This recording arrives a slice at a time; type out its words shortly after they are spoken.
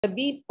The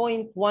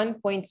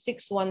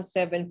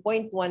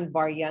B.1.617.1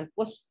 variant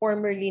was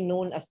formerly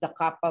known as the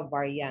Kappa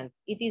variant.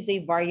 It is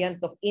a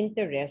variant of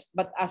interest,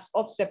 but as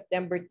of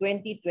September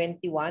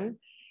 2021,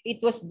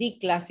 it was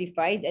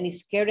declassified and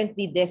is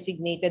currently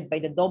designated by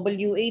the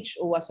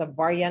WHO as a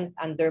variant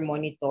under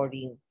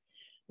monitoring.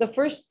 The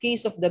first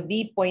case of the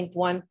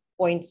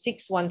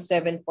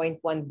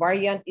B.1.617.1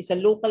 variant is a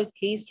local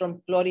case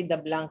from Florida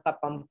Blanca,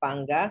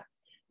 Pampanga.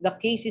 The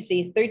case is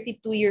a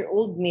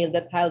 32-year-old male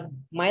that had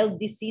mild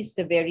disease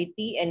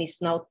severity and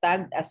is now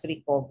tagged as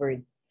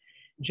recovered.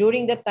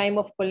 During the time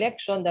of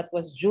collection, that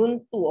was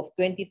June 2 of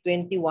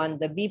 2021,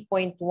 the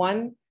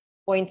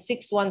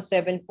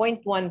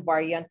B.1.617.1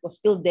 variant was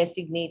still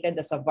designated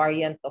as a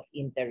variant of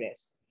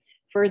interest.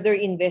 Further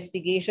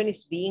investigation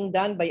is being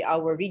done by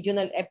our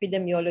Regional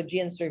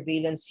Epidemiology and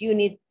Surveillance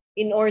Unit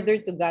in order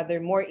to gather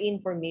more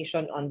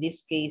information on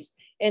this case,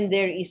 and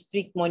there is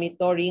strict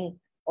monitoring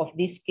of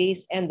this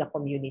case and the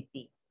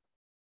community.